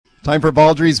Time for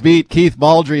Baldrey's Beat. Keith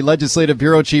Baldrey, Legislative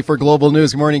Bureau Chief for Global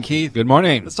News. Good morning, Keith. Good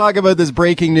morning. Let's talk about this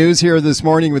breaking news here this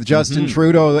morning with Justin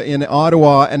Trudeau in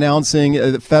Ottawa announcing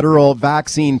a federal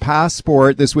vaccine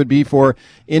passport. This would be for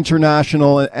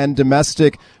international and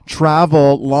domestic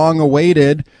travel, long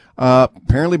awaited.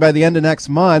 Apparently by the end of next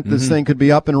month, this thing could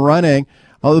be up and running.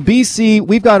 The BC,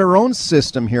 we've got our own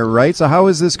system here, right? So how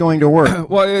is this going to work?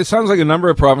 Well, it sounds like a number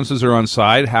of provinces are on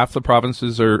side. Half the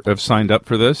provinces have signed up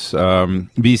for this.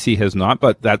 BC has not,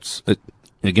 but that's,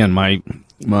 again, my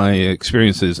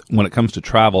experience is when it comes to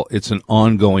travel, it's an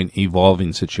ongoing,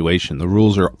 evolving situation. The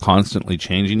rules are constantly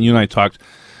changing. You and I talked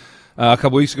a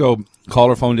couple weeks ago.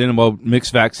 Caller phoned in about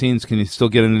mixed vaccines. Can you still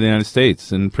get into the United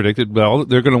States? And predicted, well,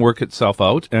 they're going to work itself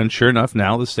out. And sure enough,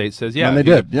 now the state says, yeah, and they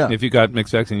did. Yeah. If you got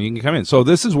mixed vaccine, you can come in. So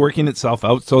this is working itself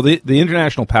out. So the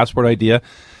international passport idea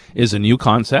is a new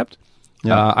concept.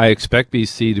 Yeah. I expect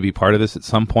BC to be part of this at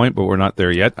some point, but we're not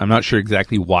there yet. I'm not sure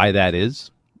exactly why that is.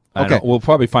 Okay. We'll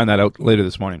probably find that out later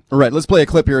this morning. All right, let's play a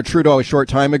clip here of Trudeau a short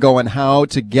time ago on how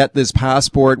to get this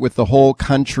passport with the whole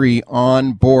country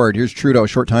on board. Here's Trudeau a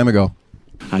short time ago.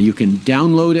 You can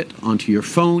download it onto your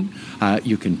phone.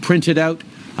 You can print it out.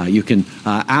 You can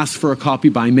ask for a copy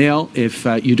by mail if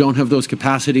you don't have those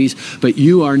capacities. But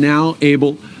you are now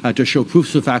able to show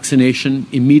proofs of vaccination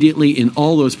immediately in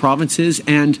all those provinces.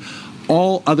 And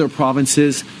all other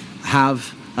provinces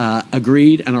have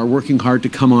agreed and are working hard to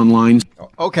come online.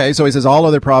 Okay, so he says all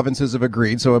other provinces have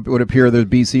agreed, so it would appear that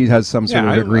BC has some sort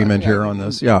of agreement here on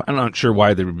this. Yeah, I'm not sure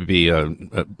why there would be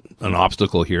an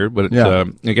obstacle here, but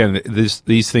again,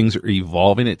 these things are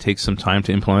evolving. It takes some time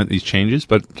to implement these changes,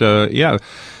 but I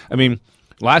mean,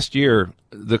 last year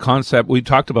the concept we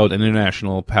talked about an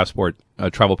international passport,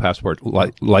 travel passport,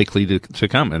 likely to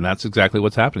come, and that's exactly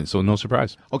what's happening. So no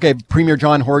surprise. Okay, Premier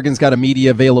John Horgan's got a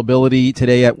media availability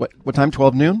today at what time?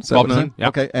 12 noon. 12 noon. Yeah.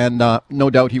 Okay, and no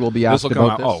doubt he will be asked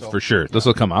about this. Oh, for sure. This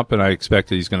will come up, and I expect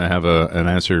that he's going to have an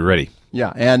answer ready.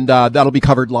 Yeah, and that'll be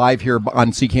covered live here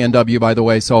on CKNW, by the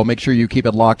way, so make sure you keep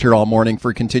it locked here all morning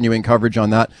for continuing coverage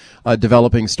on that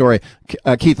developing story.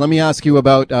 Keith, let me ask you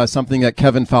about something that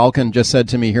Kevin Falcon just said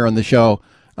to me here on the show,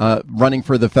 running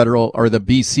for the federal or the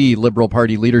BC Liberal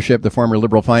Party leadership, the former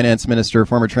Liberal Finance Minister,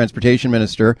 former Transportation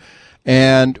Minister,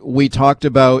 and we talked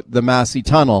about the Massey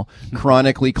Tunnel,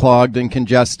 chronically clogged and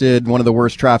congested, one of the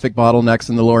worst traffic bottlenecks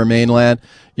in the Lower Mainland.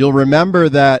 You'll remember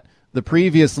that the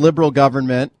previous Liberal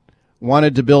government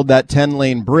wanted to build that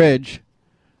 10-lane bridge.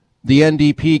 The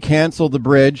NDP canceled the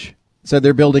bridge, said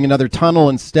they're building another tunnel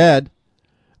instead.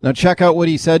 Now check out what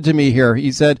he said to me here.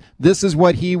 He said this is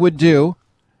what he would do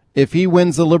if he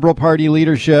wins the Liberal Party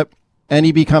leadership and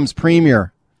he becomes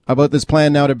premier, about this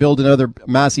plan now to build another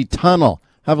Massey Tunnel.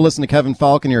 Have a listen to Kevin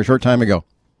Falcon here a short time ago.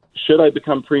 Should I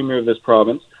become premier of this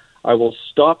province, I will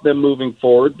stop them moving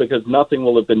forward because nothing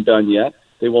will have been done yet.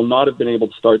 They will not have been able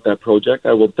to start that project.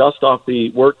 I will dust off the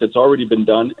work that's already been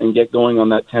done and get going on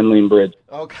that 10-lane bridge.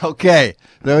 Okay.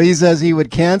 So he says he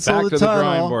would cancel Back the to tunnel. the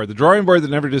drawing board. The drawing board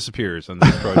that never disappears on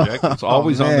this project. It's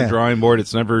always on the drawing board.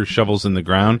 It's never shovels in the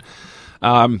ground.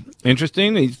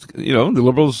 Interesting. The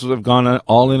Liberals have gone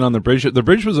all in on the bridge. The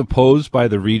bridge was opposed by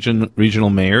the regional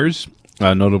mayors,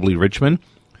 notably Richmond.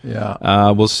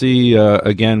 Yeah. We'll see,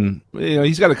 again,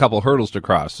 he's got a couple hurdles to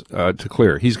cross, to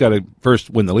clear. He's got to first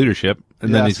win the leadership,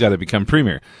 and then he's got to become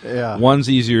premier. Yeah. One's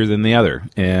easier than the other.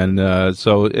 And,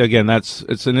 so again,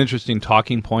 it's an interesting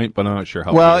talking point, but I'm not sure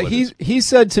how. Well, he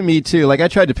said to me too, like I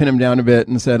tried to pin him down a bit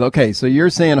and said, okay, so you're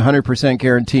saying 100%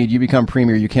 guaranteed you become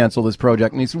premier, you cancel this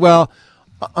project. And he said, well,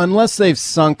 unless they've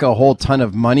sunk a whole ton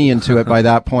of money into it by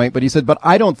that point. But he said, but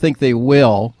I don't think they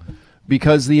will,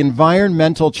 because the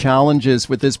environmental challenges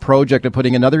with this project of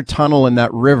putting another tunnel in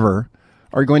that river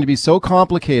are going to be so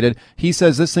complicated. He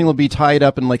says this thing will be tied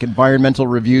up in like environmental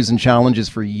reviews and challenges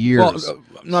for years. Well,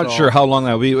 I'm not sure how long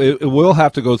that will be. It will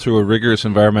have to go through a rigorous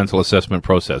environmental assessment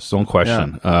process, don't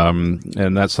question. Yeah.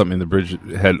 And that's something the bridge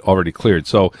had already cleared.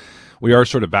 So we are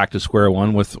sort of back to square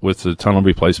one with the tunnel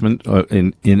replacement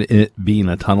in it being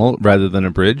a tunnel rather than a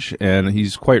bridge. And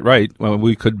he's quite right. Well,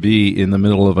 we could be in the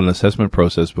middle of an assessment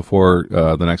process before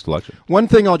the next election. One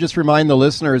thing I'll just remind the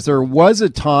listeners, there was a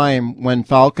time when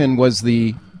Falcon was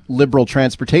the Liberal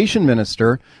Transportation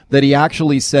Minister that he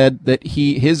actually said that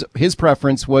his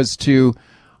preference was to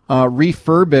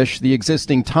refurbish the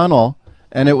existing tunnel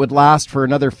and it would last for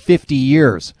another 50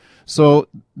 years. So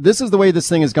this is the way this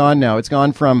thing has gone now. It's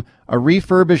gone from a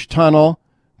refurbished tunnel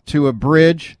to a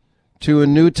bridge to a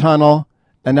new tunnel,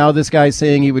 and now this guy's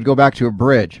saying he would go back to a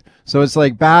bridge. So it's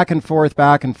like back and forth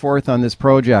on this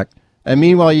project. And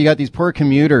meanwhile, you got these poor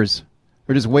commuters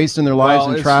who are just wasting their lives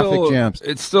in traffic jams.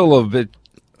 It's still a bit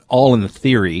all in the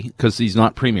theory because he's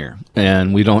not premier,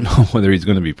 and we don't know whether he's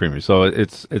going to be premier. So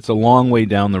it's a long way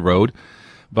down the road.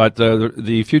 But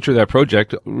the future of that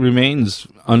project remains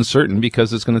uncertain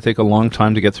because it's going to take a long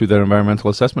time to get through that environmental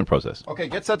assessment process. Okay,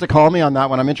 get set to call me on that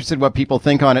one. I'm interested in what people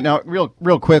think on it. Now, real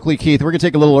quickly, Keith, we're going to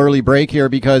take a little early break here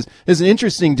because it's an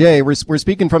interesting day. We're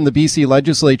speaking from the BC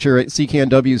Legislature at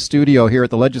CKNW studio here at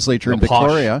the Legislature in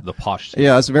Victoria. The posh.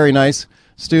 Yeah, it's a very nice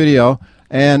studio.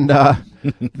 And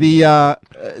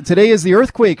today is the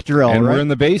earthquake drill, and right? we're in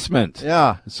the basement.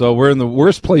 Yeah. So we're in the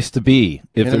worst place to be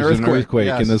if In an there's an earthquake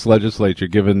yes. in this legislature,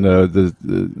 given the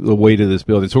weight of this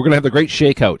building. So we're going to have the great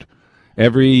shakeout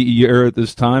every year at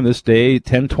this time, this day,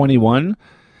 10/21.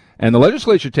 And the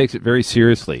legislature takes it very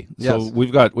seriously. Yes. So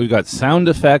we've got sound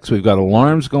effects, we've got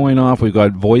alarms going off, we've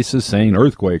got voices saying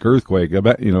earthquake,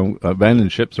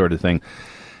 abandoned ship sort of thing.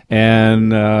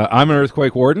 And I'm an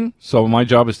earthquake warden, so my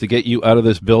job is to get you out of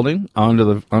this building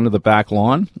onto the back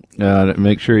lawn,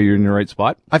 make sure you're in the right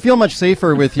spot. I feel much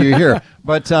safer with you here.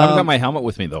 But I've got my helmet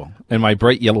with me though, and my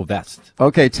bright yellow vest.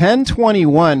 Okay,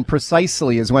 10:21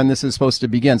 precisely is when this is supposed to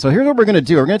begin. So here's what we're going to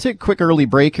do. We're going to take a quick early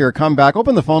break here, come back,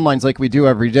 open the phone lines like we do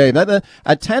every day.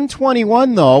 At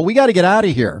 10:21 though, we got to get out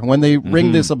of here when they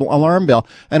ring this alarm bell.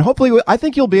 And hopefully, I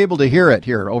think you'll be able to hear it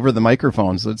here over the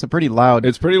microphones. It's a pretty loud.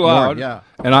 It's pretty loud. horn, yeah.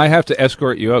 And I have to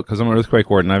escort you out because I'm an earthquake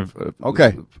warden. I've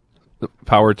Okay. the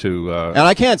power to. And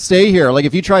I can't stay here. Like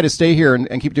if you try to stay here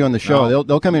and keep doing the show,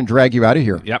 they'll come in and drag you out of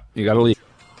here. Yep, you got to leave.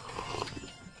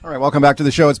 All right, welcome back to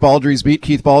the show. It's Baldrey's Beat,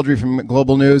 Keith Baldrey from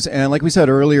Global News. And like we said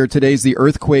earlier, today's the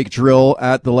earthquake drill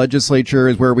at the legislature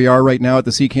is where we are right now at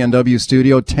the CKNW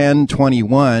studio.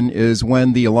 10:21 is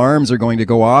when the alarms are going to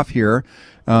go off here.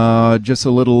 Just a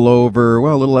little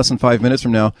less than 5 minutes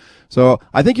from now. So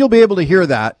I think you'll be able to hear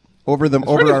that over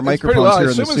our microphones here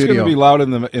in the studio. It's going to be loud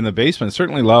in the basement. It's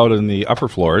certainly loud in the upper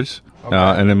floors,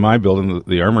 and in my building,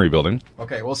 the Armory building.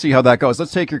 Okay, we'll see how that goes.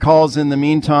 Let's take your calls in the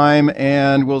meantime,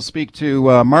 and we'll speak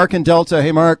to Mark in Delta.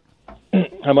 Hey, Mark.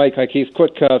 Hi, Mike. Hi, Keith.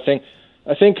 Quick thing.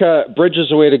 I think bridge is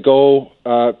the way to go.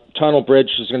 Tunnel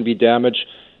bridge is going to be damaged.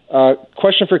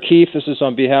 Question for Keith. This is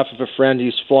on behalf of a friend.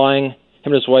 He's flying, him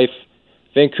and his wife,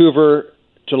 Vancouver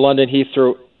to London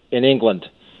Heathrow in England.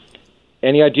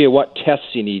 Any idea what tests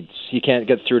he needs? He can't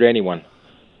get through to anyone.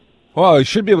 Well, you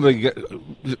should be able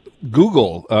to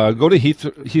Google. Go to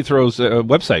Heathrow's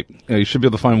website. You should be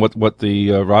able to find what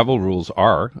the arrival rules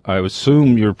are. I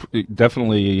assume you're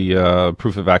definitely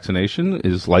proof of vaccination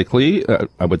is likely,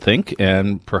 I would think,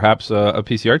 and perhaps a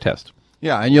PCR test.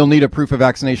 Yeah, and you'll need a proof of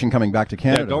vaccination coming back to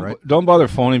Canada, right? Don't bother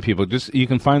phoning people. Just you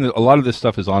can find that a lot of this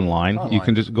stuff is online. You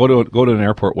can just go to an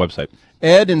airport website.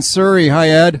 Ed in Surrey. Hi,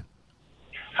 Ed.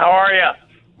 How are you?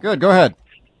 Good. Go ahead.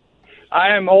 I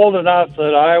am old enough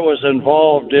that I was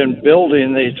involved in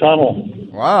building the tunnel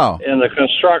Wow. in the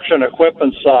construction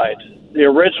equipment side, the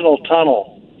original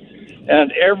tunnel.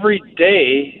 And every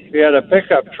day we had a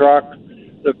pickup truck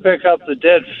to pick up the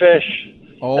dead fish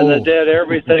and the dead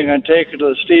everything and take it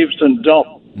to the Steveston dump.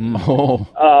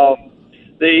 Oh.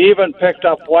 They even picked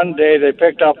up one day, they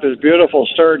picked up this beautiful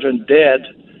sturgeon dead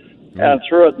and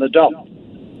threw it in the dump.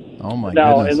 Oh, my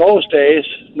Now, goodness. in those days,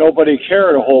 nobody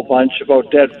cared a whole bunch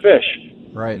about dead fish.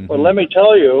 Right. But let me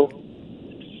tell you,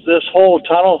 this whole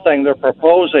tunnel thing they're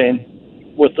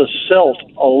proposing with the silt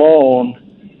alone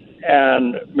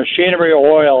and machinery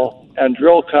oil and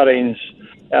drill cuttings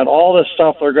and all this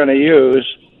stuff they're going to use,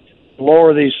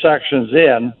 lower these sections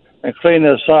in and clean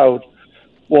this out,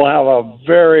 will have a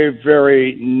very,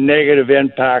 very negative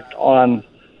impact on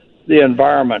the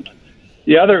environment.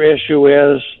 The other issue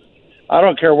is, I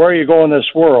don't care where you go in this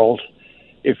world,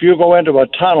 if you go into a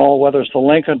tunnel, whether it's the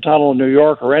Lincoln Tunnel in New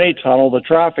York or any tunnel, the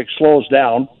traffic slows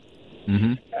down.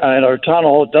 In a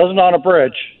tunnel, it doesn't on a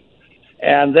bridge,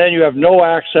 and then you have no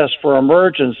access for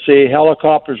emergency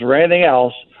helicopters or anything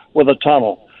else with a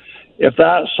tunnel. If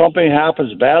something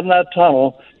happens bad in that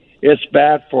tunnel, it's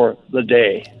bad for the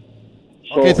day.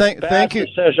 So, Okay, thank you.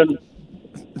 Decision.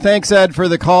 Thanks, Ed, for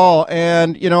the call.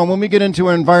 And, when we get into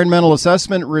an environmental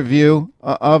assessment review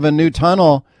of a new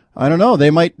tunnel, I don't know, they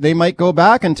might go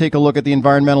back and take a look at the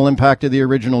environmental impact of the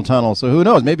original tunnel. So who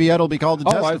knows? Maybe Ed will be called to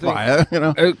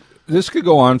testify. This could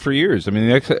go on for years. I mean,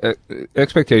 the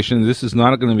expectation, this is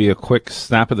not going to be a quick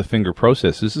snap of the finger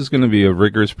process. This is going to be a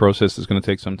rigorous process that's going to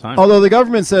take some time. Although the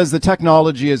government says the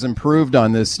technology has improved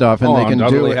on this stuff and they can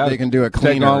do it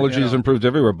cleaner. Technology has improved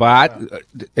everywhere, but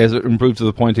has it improved to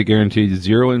the point to guarantee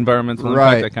zero environmental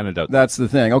impact? I kind of doubt that. That's the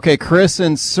thing. Okay, Chris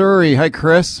in Surrey. Hi,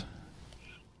 Chris.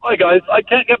 Hi, guys. I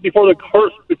can't get before the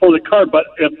card, but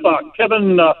if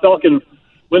Kevin Falcon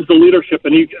wins the leadership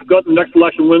and he got the next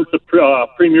election, wins the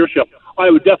premiership, I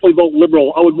would definitely vote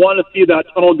Liberal. I would want to see that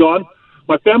tunnel gone,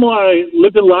 My family and I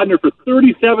lived in Ladner for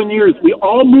 37 years. We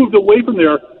all moved away from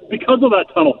there because of that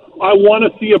tunnel. I want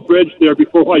to see a bridge there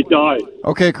before I die.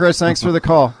 Okay, Chris, thanks for the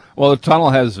call. Well, the tunnel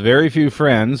has very few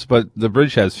friends, but the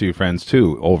bridge has few friends,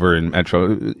 too, over in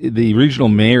Metro. The regional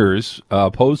mayors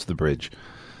opposed the bridge.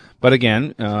 But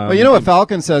again... well, you know what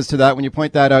Falcon says to that when you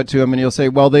point that out to him, and he'll say,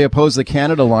 well, they oppose the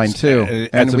Canada line, too.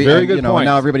 That's a very good point.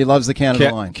 Now everybody loves the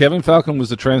Canada line. Kevin Falcon was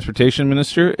the transportation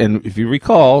minister, and if you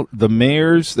recall, the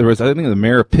mayors, I think the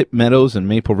mayor of Pitt Meadows and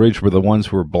Maple Ridge were the ones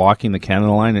who were blocking the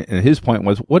Canada line, and his point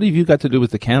was, what have you got to do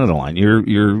with the Canada line?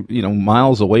 You're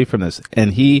miles away from this.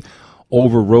 And he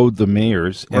overrode the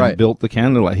mayors and built the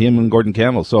Canada line, him and Gordon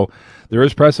Campbell. So there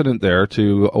is precedent there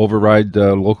to override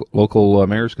local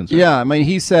mayors' concerns. Yeah, I mean,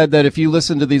 he said that if you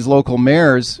listen to these local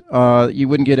mayors, you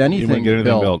wouldn't get anything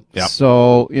built. Yeah.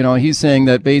 So, he's saying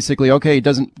that basically, okay, it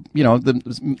doesn't,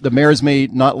 the mayors may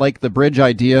not like the bridge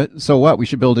idea, so what? We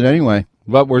should build it anyway.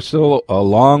 But we're still a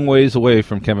long ways away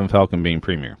from Kevin Falcon being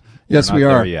premier. Yes, we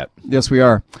are. There yet. Yes, we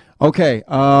are. Okay,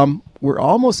 we're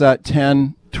almost at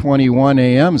 10:21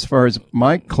 a.m. as far as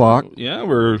my clock. Yeah,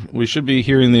 we should be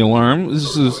hearing the alarm.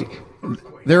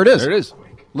 There it is. There it is.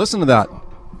 Listen to that.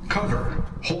 Cover.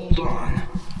 Hold on.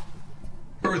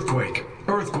 Earthquake.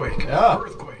 Earthquake. Yeah.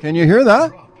 Earthquake. Can you hear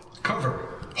that? Cover.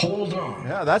 Hold on.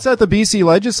 Yeah, that's at the BC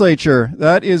legislature.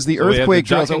 That is the earthquake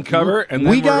drill. Duck and cover, and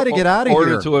then we got to get out of here.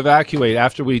 Ordered to evacuate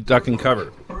after we duck and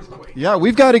cover. Yeah,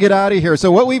 we've got to get out of here.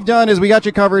 So what we've done is we got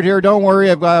you covered here. Don't worry,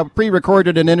 I've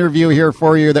pre-recorded an interview here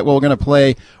for you that we're going to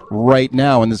play right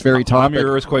now on this very topic. I'm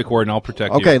your earthquake warden. I'll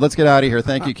protect you. Okay, let's get out of here.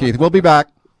 Thank you, Keith. We'll be back.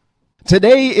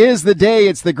 Today is the day.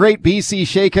 It's the Great BC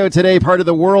Shakeout today, part of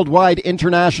the Worldwide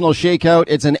International Shakeout.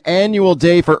 It's an annual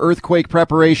day for earthquake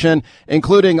preparation,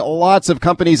 including lots of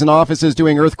companies and offices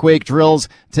doing earthquake drills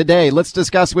today. Let's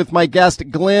discuss with my guest,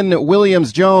 Glenn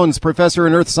Williams-Jones, professor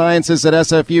in earth sciences at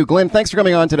SFU. Glenn, thanks for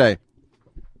coming on today.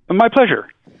 My pleasure.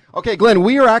 Okay, Glenn,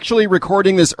 we are actually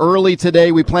recording this early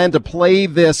today. We plan to play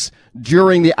this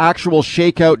during the actual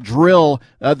shakeout drill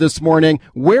this morning.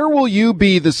 Where will you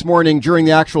be this morning during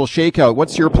the actual shakeout?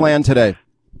 What's your plan today?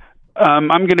 I'm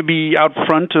going to be out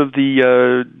front of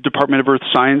the Department of Earth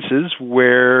Sciences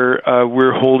where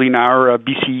we're holding our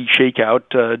BC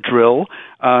shakeout drill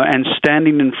and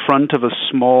standing in front of a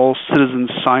small citizen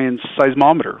science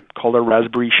seismometer called a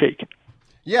Raspberry Shake.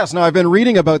 Yes, now I've been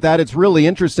reading about that. It's really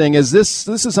interesting. Is this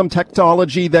is some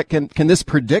technology that can this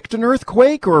predict an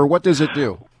earthquake, or what does it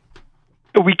do?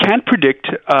 We can't predict,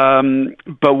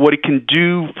 but what it can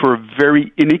do for a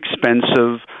very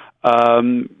inexpensive,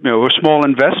 a small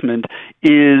investment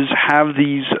is have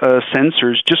these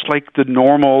sensors, just like the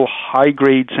normal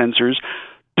high-grade sensors,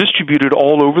 distributed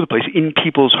all over the place in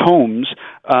people's homes,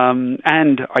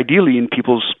 and ideally in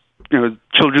people's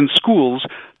children's schools,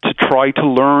 to try to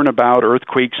learn about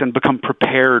earthquakes and become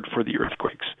prepared for the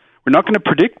earthquakes. We're not going to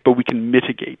predict, but we can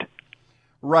mitigate.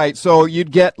 Right. So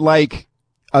you'd get like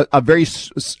a very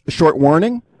short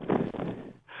warning?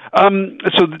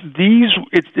 So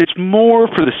it's more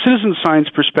for the citizen science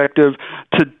perspective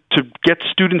to get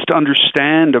students to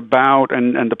understand about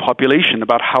and the population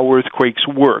about how earthquakes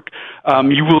work.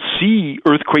 You will see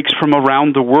earthquakes from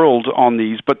around the world on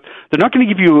these, but they're not going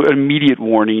to give you an immediate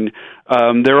warning.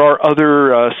 There are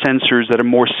other sensors that are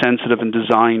more sensitive and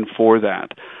designed for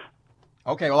that.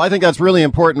 Okay, well, I think that's really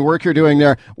important work you're doing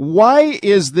there. Why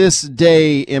is this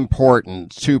day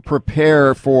important to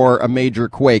prepare for a major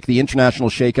quake, the International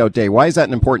Shakeout Day? Why is that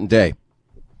an important day?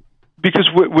 Because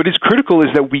what is critical is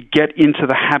that we get into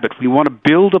the habit. We want to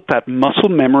build up that muscle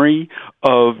memory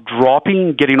of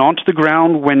dropping, getting onto the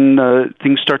ground when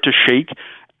things start to shake,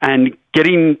 and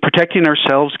protecting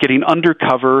ourselves, getting under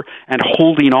cover, and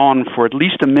holding on for at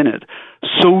least a minute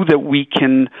so that we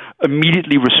can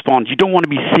immediately respond. You don't want to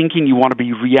be thinking, you want to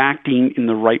be reacting in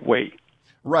the right way.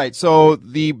 Right. So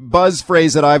the buzz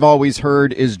phrase that I've always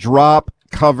heard is drop,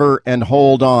 cover, and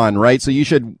hold on, right? So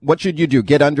what should you do?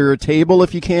 Get under a table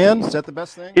if you can? Is that the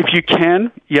best thing? If you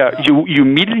can, yeah. You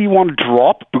immediately want to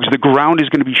drop because the ground is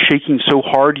going to be shaking so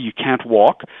hard you can't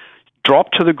walk.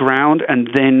 Drop to the ground and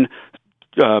then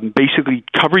basically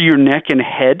cover your neck and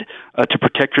head to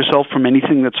protect yourself from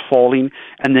anything that's falling,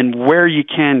 and then where you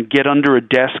can, get under a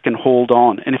desk and hold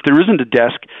on. And if there isn't a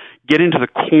desk, get into the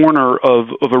corner of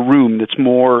a room that's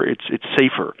it's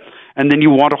safer. And then you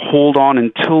want to hold on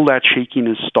until that shaking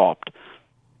is stopped.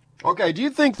 Okay, do you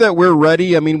think that we're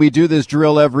ready? I mean, we do this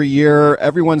drill every year.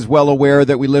 Everyone's well aware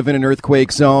that we live in an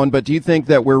earthquake zone, but do you think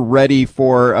that we're ready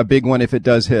for a big one if it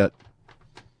does hit?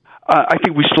 I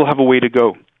think we still have a way to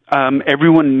go.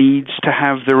 Everyone needs to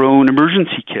have their own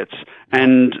emergency kits,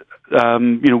 and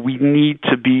we need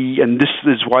to be, and this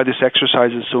is why this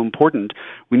exercise is so important,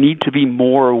 we need to be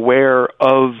more aware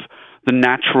of the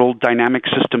natural dynamic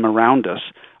system around us.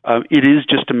 It is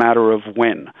just a matter of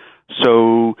when.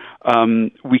 So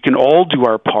we can all do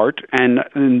our part. And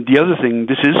the other thing,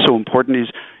 this is so important, is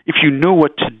if you know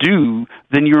what to do,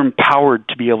 then you're empowered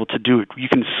to be able to do it. You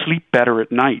can sleep better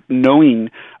at night knowing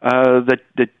that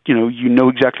you know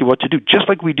exactly what to do, just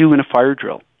like we do in a fire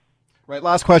drill. Right.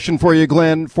 Last question for you,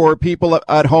 Glenn. For people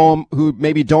at home who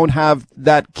maybe don't have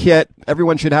that kit,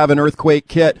 everyone should have an earthquake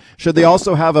kit. Should they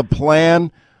also have a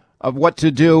plan of what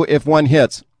to do if one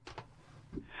hits?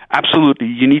 Absolutely.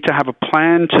 You need to have a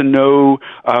plan to know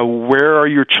where are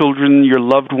your children, your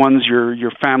loved ones,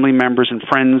 your family members and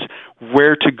friends,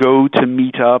 where to go to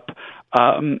meet up.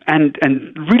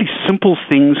 And really simple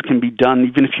things can be done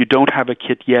even if you don't have a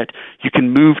kit yet. You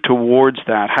can move towards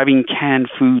that, having canned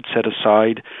food set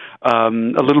aside,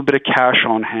 a little bit of cash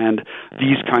on hand,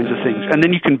 these kinds of things. And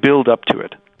then you can build up to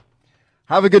it.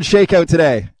 Have a good shakeout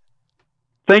today.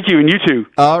 Thank you, and you too.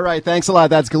 All right, thanks a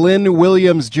lot. That's Glenn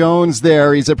Williams-Jones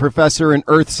there. He's a professor in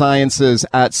earth sciences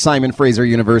at Simon Fraser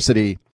University.